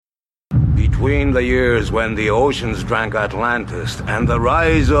Between the years when the oceans drank Atlantis and the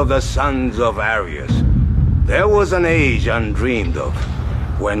rise of the sons of Ares, there was an age undreamed of,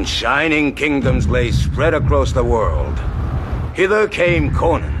 when shining kingdoms lay spread across the world. Hither came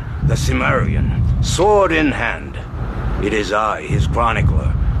Conan, the Cimmerian, sword in hand. It is I, his chronicler,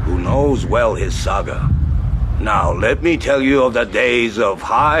 who knows well his saga. Now let me tell you of the days of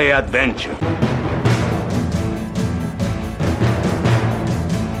high adventure.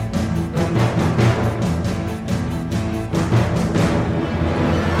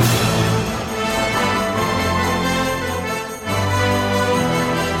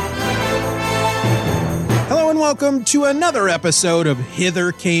 Welcome to another episode of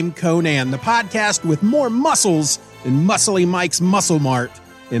Hither Came Conan, the podcast with more muscles than Muscly Mike's Muscle Mart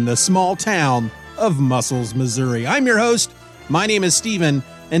in the small town of Muscles, Missouri. I'm your host. My name is Steven,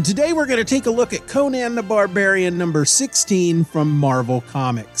 and today we're going to take a look at Conan the Barbarian number 16 from Marvel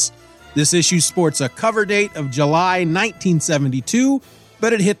Comics. This issue sports a cover date of July 1972,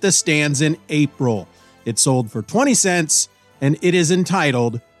 but it hit the stands in April. It sold for 20 cents, and it is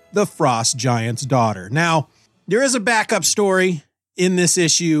entitled The Frost Giant's Daughter. Now, there is a backup story in this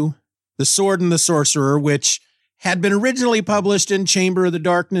issue, The Sword and the Sorcerer, which had been originally published in Chamber of the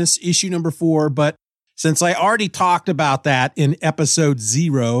Darkness, issue number 4, but since I already talked about that in episode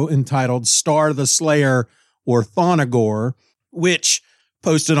 0, entitled Star the Slayer or Thonagor, which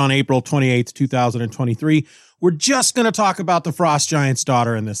posted on April 28th, 2023, we're just going to talk about The Frost Giant's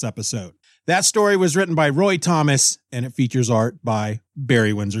Daughter in this episode. That story was written by Roy Thomas, and it features art by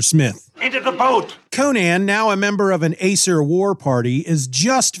Barry Windsor Smith. Into the boat! Conan, now a member of an Aesir war party, is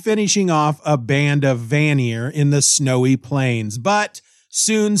just finishing off a band of Vanir in the snowy plains, but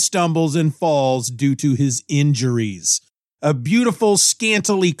soon stumbles and falls due to his injuries. A beautiful,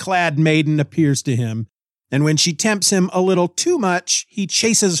 scantily clad maiden appears to him, and when she tempts him a little too much, he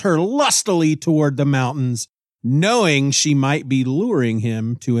chases her lustily toward the mountains, knowing she might be luring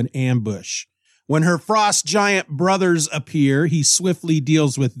him to an ambush. When her frost giant brothers appear, he swiftly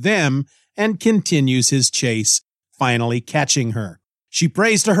deals with them and continues his chase, finally catching her. She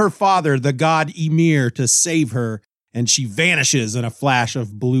prays to her father, the god Ymir, to save her, and she vanishes in a flash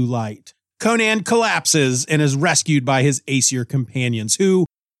of blue light. Conan collapses and is rescued by his Aesir companions, who,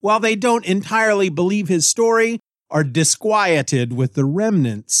 while they don't entirely believe his story, are disquieted with the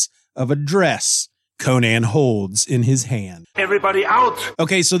remnants of a dress Conan holds in his hand. Everybody out!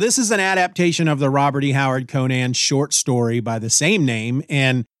 Okay, so this is an adaptation of the Robert E. Howard Conan short story by the same name,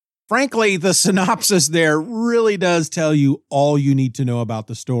 and frankly, the synopsis there really does tell you all you need to know about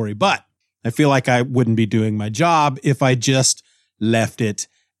the story, but I feel like I wouldn't be doing my job if I just left it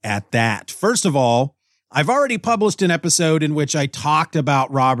at that. First of all, I've already published an episode in which I talked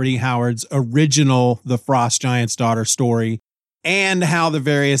about Robert E. Howard's original The Frost Giant's Daughter story, and how the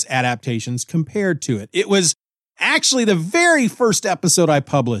various adaptations compared to it. It was actually the very first episode I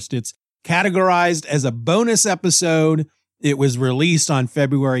published. It's categorized as a bonus episode. It was released on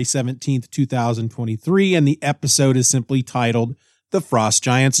February 17th, 2023, and the episode is simply titled The Frost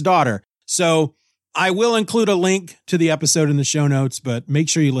Giant's Daughter. So I will include a link to the episode in the show notes, but make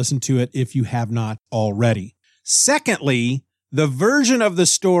sure you listen to it if you have not already. Secondly, the version of the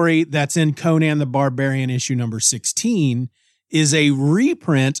story that's in Conan the Barbarian issue number 16 is a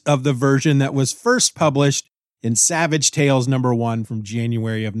reprint of the version that was first published in Savage Tales number 1 from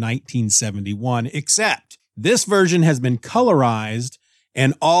January of 1971, except this version has been colorized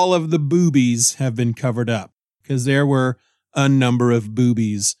and all of the boobies have been covered up because there were a number of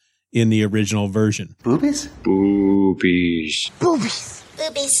boobies in the original version. Boobies? Boobies. Boobies.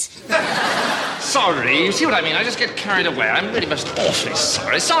 Boobies. Sorry, you see what I mean? I just get carried away. I'm really most awfully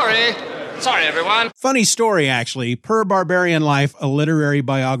sorry. Sorry, everyone. Funny story, actually. Per Barbarian Life, a literary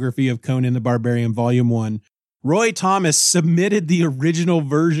biography of Conan the Barbarian, Volume 1, Roy Thomas submitted the original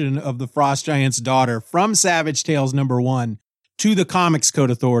version of The Frost Giant's Daughter from Savage Tales number 1 to the Comics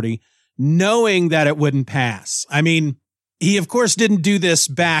Code Authority, knowing that it wouldn't pass. I mean, he, of course, didn't do this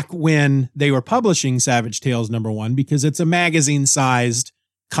back when they were publishing Savage Tales number 1 because it's a magazine-sized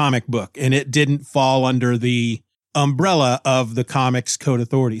comic book, and it didn't fall under the umbrella of the Comics Code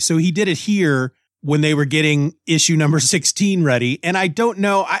Authority. So he did it here when they were getting issue number 16 ready. And I don't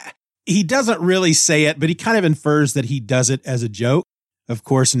know, he doesn't really say it, but he kind of infers that he does it as a joke. Of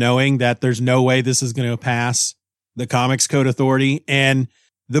course, knowing that there's no way this is going to pass the Comics Code Authority. And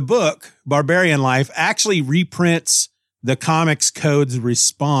the book, Barbarian Life, actually reprints the Comics Code's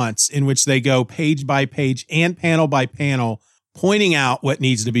response, in which they go page by page and panel by panel, pointing out what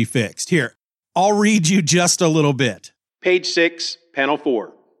needs to be fixed. Here, I'll read you just a little bit. Page 6, panel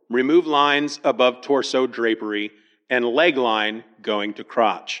 4. Remove lines above torso drapery and leg line going to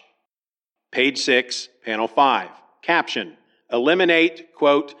crotch. Page 6, panel 5. Caption, eliminate,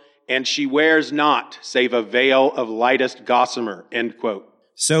 quote, and she wears not save a veil of lightest gossamer, end quote.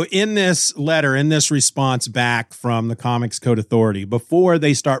 So in this letter, in this response back from the Comics Code Authority, before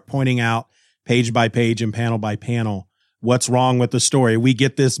they start pointing out page by page and panel by panel what's wrong with the story, we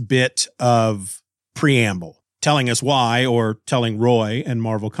get this bit of preamble telling us why, or telling Roy and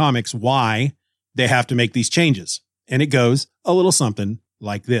Marvel Comics why they have to make these changes. And it goes a little something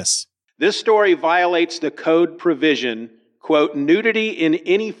like this. This story violates the code provision, quote, nudity in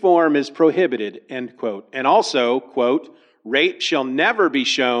any form is prohibited, end quote. And also, quote, rape shall never be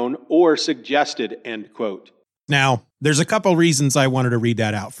shown or suggested, end quote. Now, there's a couple reasons I wanted to read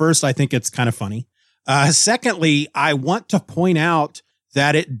that out. First, I think it's kind of funny. Secondly, I want to point out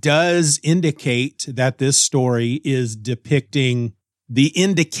that it does indicate that this story is depicting the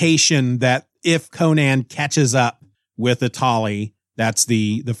indication that if Conan catches up with Atali, that's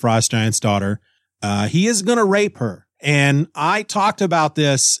the Frost Giant's daughter, he is going to rape her. And I talked about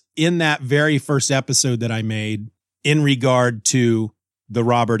this in that very first episode that I made in regard to the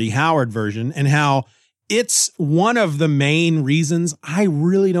Robert E. Howard version, and how it's one of the main reasons I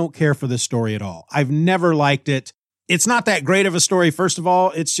really don't care for this story at all. I've never liked it. It's not that great of a story. First of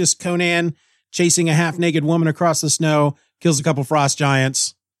all, it's just Conan chasing a half-naked woman across the snow, kills a couple frost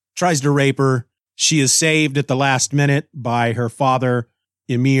giants, tries to rape her. She is saved at the last minute by her father,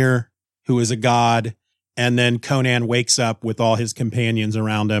 Ymir, who is a god. And then Conan wakes up with all his companions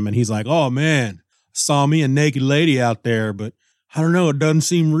around him, and he's like, oh man, saw me a naked lady out there, but I don't know, it doesn't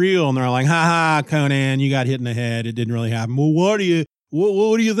seem real. And they're like, ha, Conan, you got hit in the head. It didn't really happen. Well, what do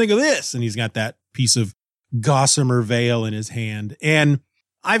you think of this? And he's got that piece of gossamer veil in his hand. And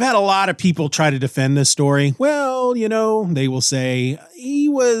I've had a lot of people try to defend this story. Well, they will say he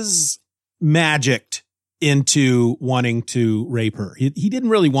was magicked into wanting to rape her. He didn't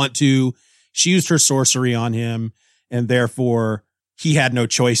really want to. She used her sorcery on him, and therefore he had no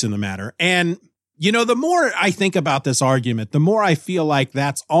choice in the matter. And the more I think about this argument, the more I feel like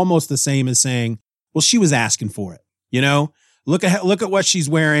that's almost the same as saying, well, she was asking for it. Look at what she's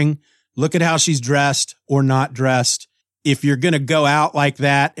wearing. Look at how she's dressed or not dressed. If you're going to go out like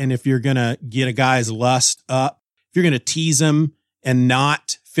that, and if you're going to get a guy's lust up, if you're going to tease him and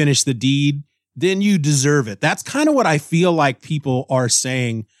not finish the deed, then you deserve it. That's kind of what I feel like people are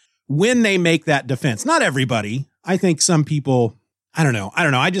saying when they make that defense. Not everybody. I think some people, I don't know.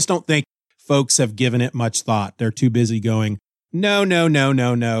 I just don't think folks have given it much thought. They're too busy going, no.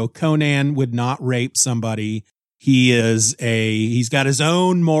 Conan would not rape somebody. He's got his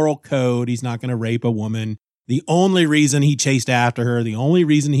own moral code. He's not going to rape a woman. The only reason he chased after her, the only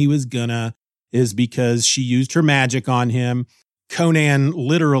reason he was gonna, is because she used her magic on him. Conan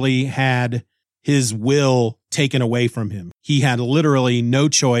literally had his will taken away from him. He had literally no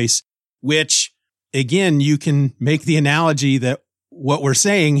choice, which, again, you can make the analogy that what we're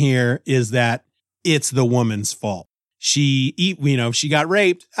saying here is that it's the woman's fault. She got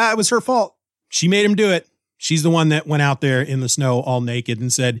raped. It was her fault. She made him do it. She's the one that went out there in the snow all naked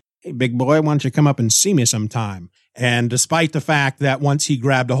and said, hey, big boy, why don't you come up and see me sometime? And despite the fact that once he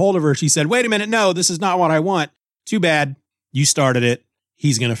grabbed a hold of her, she said, wait a minute, no, this is not what I want. Too bad. You started it.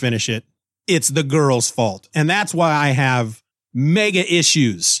 He's going to finish it. It's the girl's fault. And that's why I have mega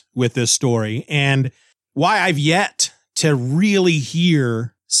issues with this story, and why I've yet to really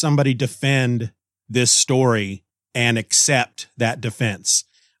hear somebody defend this story and accept that defense.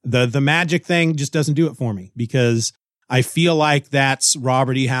 The magic thing just doesn't do it for me, because I feel like that's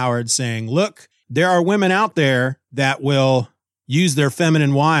Robert E. Howard saying, look, there are women out there that will use their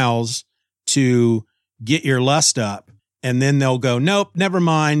feminine wiles to get your lust up. And then they'll go, nope, never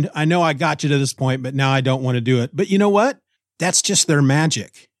mind. I know I got you to this point, but now I don't want to do it. But you know what? That's just their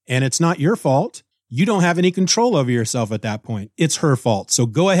magic. And it's not your fault. You don't have any control over yourself at that point. It's her fault. So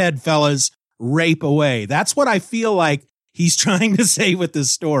go ahead, fellas, rape away. That's what I feel like he's trying to say with this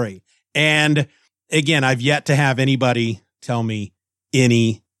story. And again, I've yet to have anybody tell me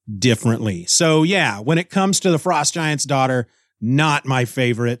any differently. So yeah, when it comes to the Frost Giant's daughter, not my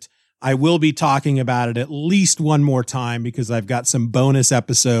favorite. I will be talking about it at least one more time, because I've got some bonus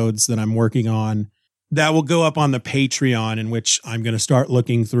episodes that I'm working on that will go up on the Patreon, in which I'm going to start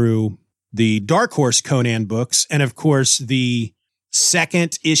looking through the Dark Horse Conan books. And of course, the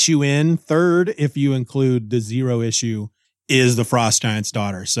second issue third, if you include the 0 issue, is the Frost Giant's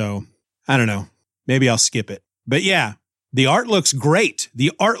daughter. So I don't know. Maybe I'll skip it. But yeah, the art looks great.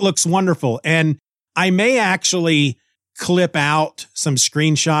 The art looks wonderful. And I may actually clip out some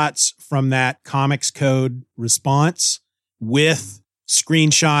screenshots from that Comics Code response with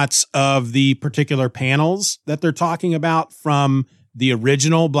screenshots of the particular panels that they're talking about from the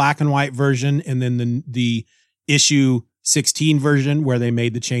original black and white version and then the issue 16 version where they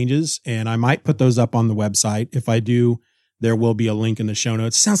made the changes. And I might put those up on the website. If I do, there will be a link in the show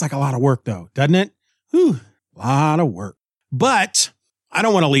notes. Sounds like a lot of work though, doesn't it? Whew, a lot of work. But I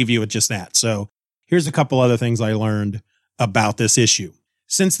don't want to leave you with just that. So here's a couple other things I learned about this issue.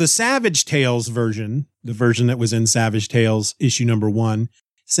 Since the Savage Tales version, the version that was in Savage Tales issue number 1,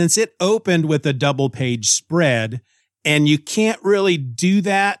 since it opened with a double page spread, and you can't really do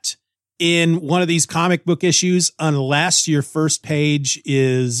that in one of these comic book issues unless your first page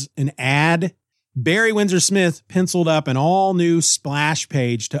is an ad, Barry Windsor Smith penciled up an all new splash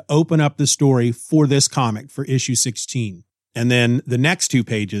page to open up the story for this comic for issue 16. And then the next 2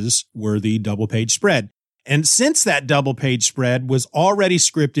 pages were the double page spread. And since that double page spread was already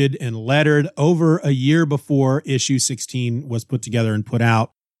scripted and lettered over a year before issue 16 was put together and put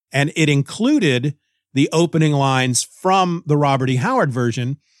out, and it included the opening lines from the Robert E. Howard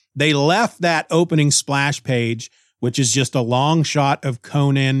version, they left that opening splash page, which is just a long shot of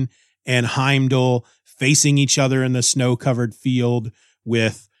Conan and Heimdall facing each other in the snow-covered field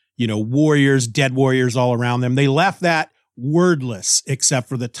with, warriors, dead warriors all around them. They left that wordless except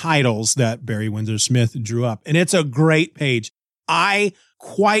for the titles that Barry Windsor Smith drew up. And it's a great page. I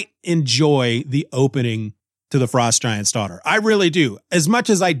quite enjoy the opening to The Frost Giant's Daughter. I really do. As much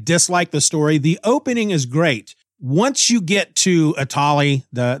as I dislike the story, the opening is great. Once you get to Atali,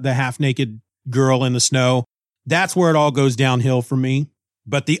 the half-naked girl in the snow, that's where it all goes downhill for me.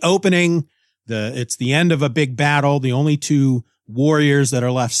 But the opening, it's the end of a big battle. The only 2 warriors that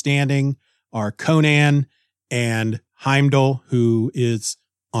are left standing are Conan and Heimdall, who is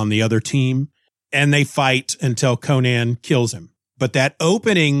on the other team, and they fight until Conan kills him. But that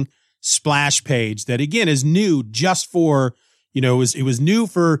opening splash page that again is new just for, it was new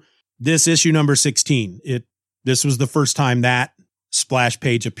for this issue number 16. This was the first time that splash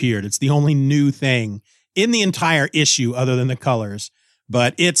page appeared. It's the only new thing in the entire issue other than the colors,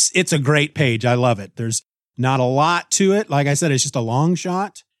 but it's a great page. I love it. There's not a lot to it. Like I said, it's just a long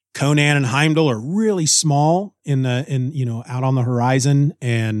shot. Conan and Heimdall are really small out on the horizon,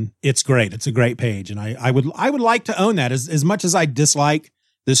 and it's great. It's a great page. And I would like to own that as much as I dislike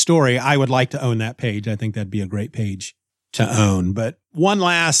the story. I would like to own that page. I think that'd be a great page to own. But one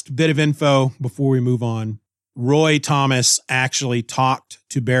last bit of info before we move on. Roy Thomas actually talked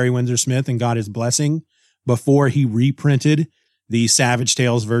to Barry Windsor Smith and got his blessing before he reprinted the Savage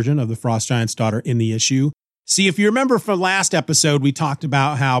Tales version of The Frost Giant's Daughter in the issue. See, if you remember from last episode, we talked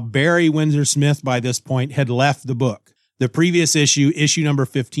about how Barry Windsor Smith by this point had left the book. The previous issue, issue number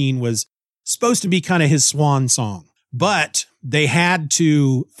 15, was supposed to be kind of his swan song, but they had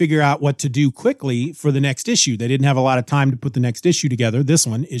to figure out what to do quickly for the next issue. They didn't have a lot of time to put the next issue together. This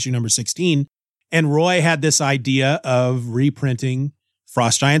one, issue number 16. And Roy had this idea of reprinting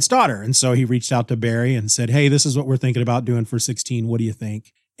Frost Giant's Daughter. And so he reached out to Barry and said, hey, this is what we're thinking about doing for 16. What do you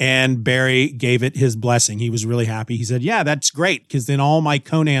think? And Barry gave it his blessing. He was really happy. He said, yeah, that's great, because then all my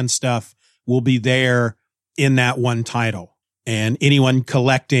Conan stuff will be there in that one title. And anyone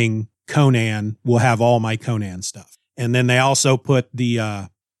collecting Conan will have all my Conan stuff. And then they also put the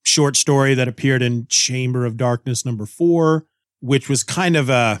short story that appeared in Chamber of Darkness number 4, which was kind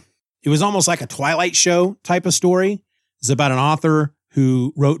of it was almost like a Twilight show type of story. It's about an author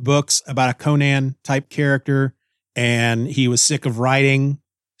who wrote books about a Conan type character, and he was sick of writing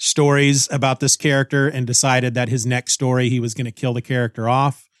stories about this character and decided that his next story, he was going to kill the character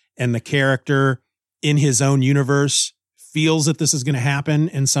off. And the character in his own universe feels that this is going to happen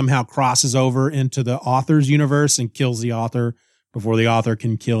and somehow crosses over into the author's universe and kills the author before the author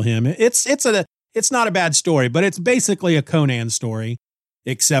can kill him. It's not a bad story, but it's basically a Conan story,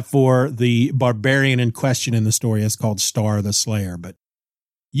 except for the barbarian in question in the story is called Star the Slayer. But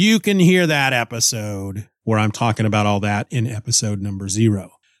you can hear that episode where I'm talking about all that in episode number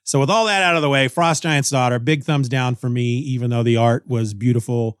 0. So with all that out of the way, Frost Giant's Daughter, big thumbs down for me, even though the art was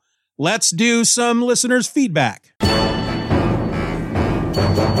beautiful. Let's do some listeners' feedback. All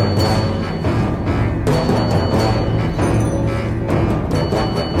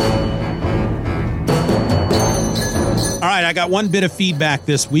right, I got one bit of feedback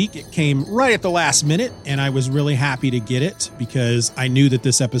this week. It came right at the last minute, and I was really happy to get it because I knew that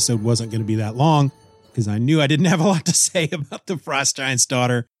this episode wasn't going to be that long, because I knew I didn't have a lot to say about the Frost Giant's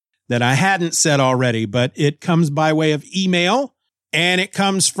Daughter that I hadn't said already. But it comes by way of email, and it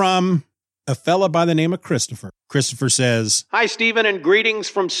comes from a fella by the name of Christopher. Christopher says, Hi, Stephen, and greetings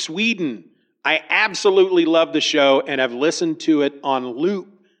from Sweden. I absolutely love the show and have listened to it on loop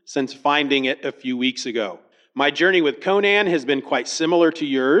since finding it a few weeks ago. My journey with Conan has been quite similar to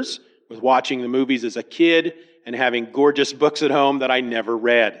yours, with watching the movies as a kid and having gorgeous books at home that I never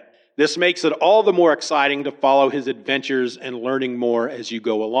read. This makes it all the more exciting to follow his adventures and learning more as you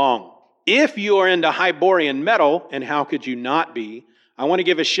go along. If you are into Hyborian metal, and how could you not be, I want to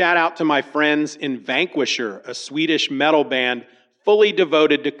give a shout out to my friends in Vanquisher, a Swedish metal band fully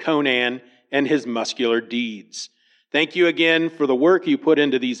devoted to Conan and his muscular deeds. Thank you again for the work you put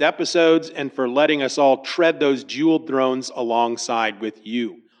into these episodes and for letting us all tread those jeweled thrones alongside with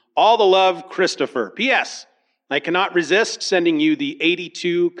you. All the love, Christopher. P.S. I cannot resist sending you the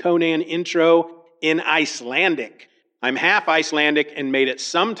 82 Conan intro in Icelandic. I'm half Icelandic and made it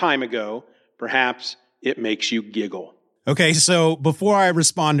some time ago. Perhaps it makes you giggle. Okay, so before I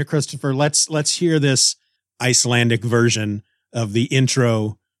respond to Christopher, let's hear this Icelandic version of the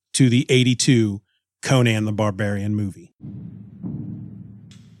intro to the 82 Conan the Barbarian movie.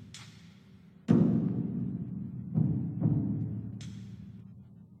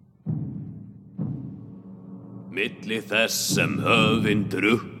 Milli þess sem höfin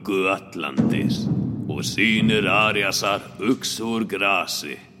drukku Atlantis og sýnir Ariasar uxu úr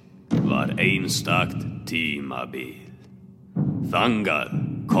grasi var einstakt tímabil. Þangað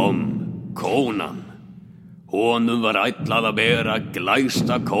kom Conan. Honum var ætlað að bera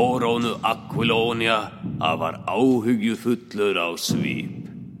glæsta kórónu Aquilónia að var áhyggjufullur á svip.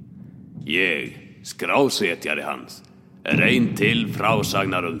 Ég, skrásetjari hans, ein til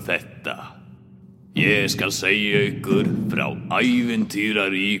frásagnar þetta. Ég skal segja ykkur frá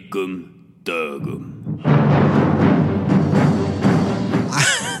ævintýraríkum dögum.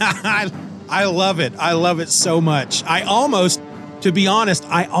 I love it. I love it so much. To be honest,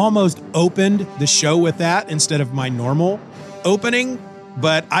 I almost opened the show with that instead of my normal opening,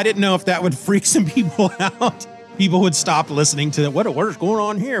 but I didn't know if that would freak some people out. People would stop listening to that. What is going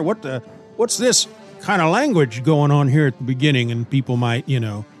on here? What's this kind of language going on here at the beginning? And people might,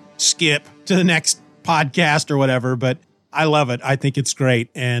 skip to the next podcast or whatever, but I love it. I think it's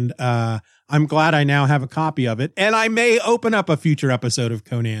great. And I'm glad I now have a copy of it. And I may open up a future episode of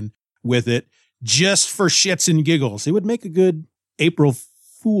Conan with it just for shits and giggles. It would make a good April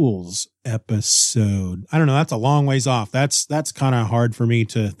Fool's episode. I don't know. That's a long ways off. That's kind of hard for me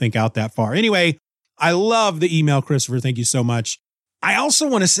to think out that far. Anyway, I love the email, Christopher. Thank you so much. I also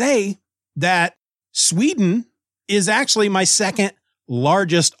want to say that Sweden is actually my second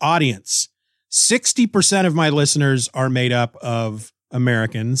largest audience. 60% of my listeners are made up of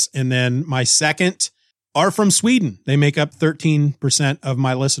Americans. And then my second are from Sweden. They make up 13% of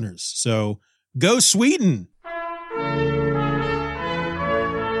my listeners. So go Sweden.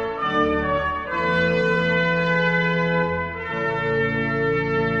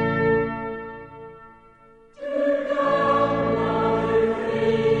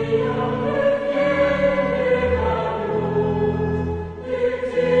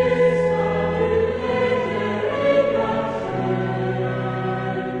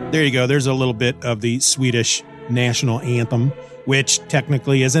 There you go. There's a little bit of the Swedish national anthem, which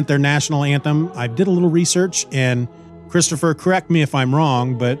technically isn't their national anthem. I did a little research, and Christopher, correct me if I'm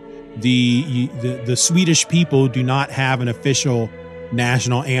wrong, but the Swedish people do not have an official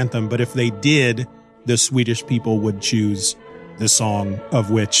national anthem. But if they did, the Swedish people would choose the song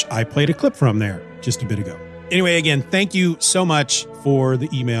of which I played a clip from there just a bit ago. Anyway, again, thank you so much for the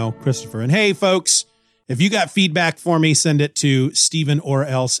email, Christopher. And hey, folks, if you got feedback for me, send it to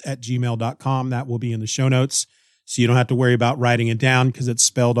stevenorelse@gmail.com. That will be in the show notes, so you don't have to worry about writing it down because it's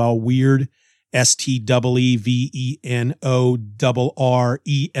spelled all weird.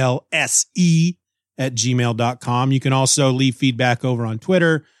 STEVENORRELSE@gmail.com. You can also leave feedback over on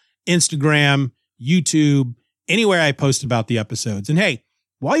Twitter, Instagram, YouTube, anywhere I post about the episodes. And hey,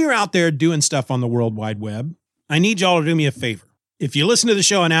 while you're out there doing stuff on the World Wide Web, I need y'all to do me a favor. If you listen to the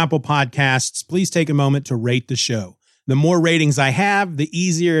show on Apple Podcasts, please take a moment to rate the show. The more ratings I have, the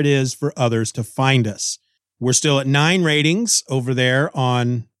easier it is for others to find us. We're still at 9 ratings over there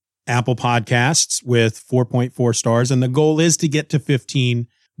on Apple Podcasts with 4.4 stars, and the goal is to get to 15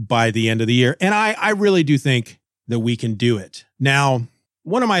 by the end of the year. And I really do think that we can do it. Now,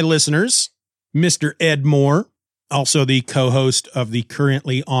 one of my listeners, Mr. Ed Moore, also the co-host of the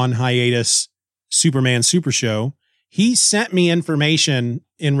currently on hiatus Superman Super Show, he sent me information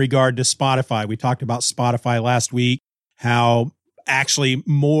in regard to Spotify. We talked about Spotify last week, how actually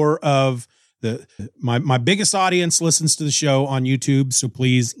more of my biggest audience listens to the show on YouTube. So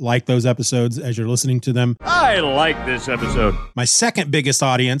please like those episodes as you're listening to them. I like this episode. My second biggest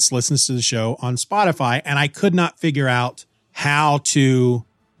audience listens to the show on Spotify, and I could not figure out how to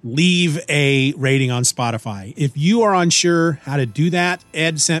leave a rating on Spotify. If you are unsure how to do that,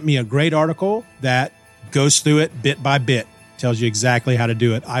 Ed sent me a great article that goes through it bit by bit, tells you exactly how to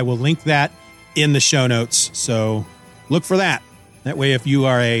do it. I will link that in the show notes. So look for that. That way, if you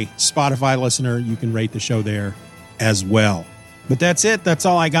are a Spotify listener, you can rate the show there as well. But that's it. That's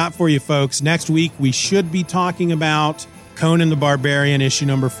all I got for you, folks. Next week, we should be talking about Conan the Barbarian, issue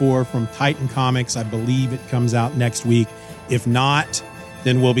number 4 from Titan Comics. I believe it comes out next week. If not,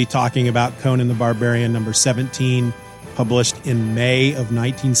 then we'll be talking about Conan the Barbarian number 17, published in May of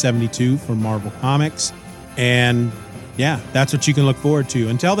 1972 from Marvel Comics. And yeah, that's what you can look forward to.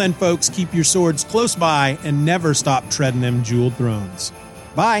 Until then, folks, keep your swords close by and never stop treading them jeweled thrones.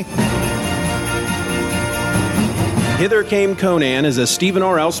 Bye. Hither Came Conan is a Stephen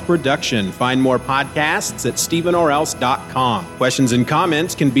or Else production. Find more podcasts at stephenorelse.com. Questions and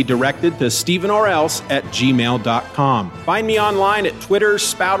comments can be directed to stephenorelse@gmail.com. Find me online at Twitter,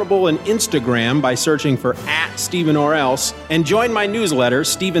 Spoutable, and Instagram by searching for @StephenOrElse. And join my newsletter,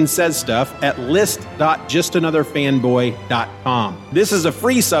 Stephen Says Stuff, at list.justanotherfanboy.com. This is a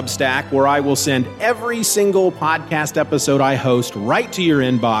free Substack where I will send every single podcast episode I host right to your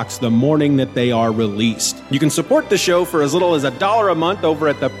inbox the morning that they are released. You can support the show for as little as $1 a month over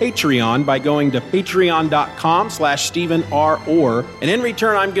at the Patreon by going to patreon.com/StephenROr. And in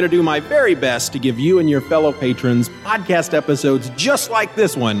return, I'm going to do my very best to give you and your fellow patrons podcast episodes just like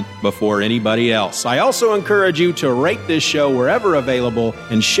this one before anybody else. I also encourage you to rate this show wherever available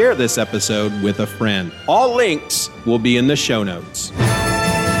and share this episode with a friend. All links will be in the show notes.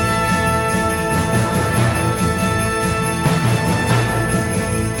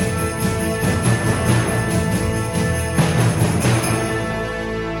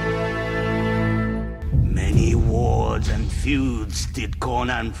 Feuds did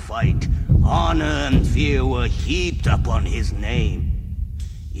Conan fight, honor and fear were heaped upon his name.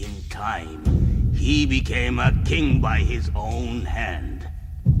 In time, he became a king by his own hand.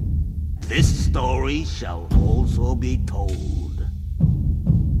 This story shall also be told.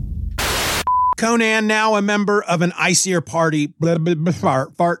 Conan, now a member of an Aesir party,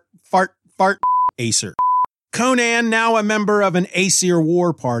 Aesir. Conan, now a member of an Aesir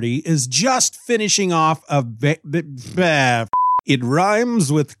war party, is just finishing off a it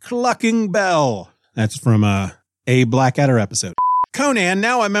rhymes with clucking bell. That's from a Blackadder episode. Conan,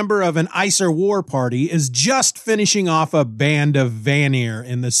 now a member of an Aesir war party, is just finishing off a band of Vanir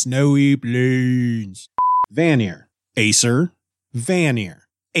in the snowy plains. Vanir. Aesir. Vanir.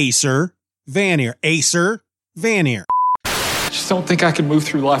 Aesir. Vanir. Aesir. Vanir. I just don't think I can move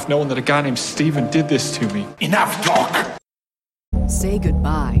through life knowing that a guy named Steven did this to me. Enough talk! Say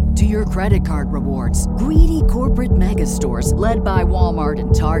goodbye to your credit card rewards. Greedy corporate mega stores, led by Walmart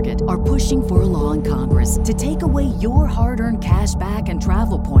and Target, are pushing for a law in Congress to take away your hard-earned cash back and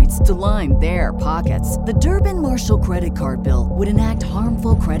travel points to line their pockets. The Durbin-Marshall credit card bill would enact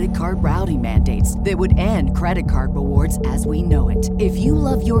harmful credit card routing mandates that would end credit card rewards as we know it. If you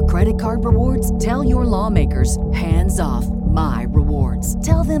love your credit card rewards, tell your lawmakers, hands off my rewards.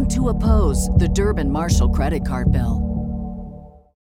 Tell them to oppose the Durbin-Marshall credit card bill.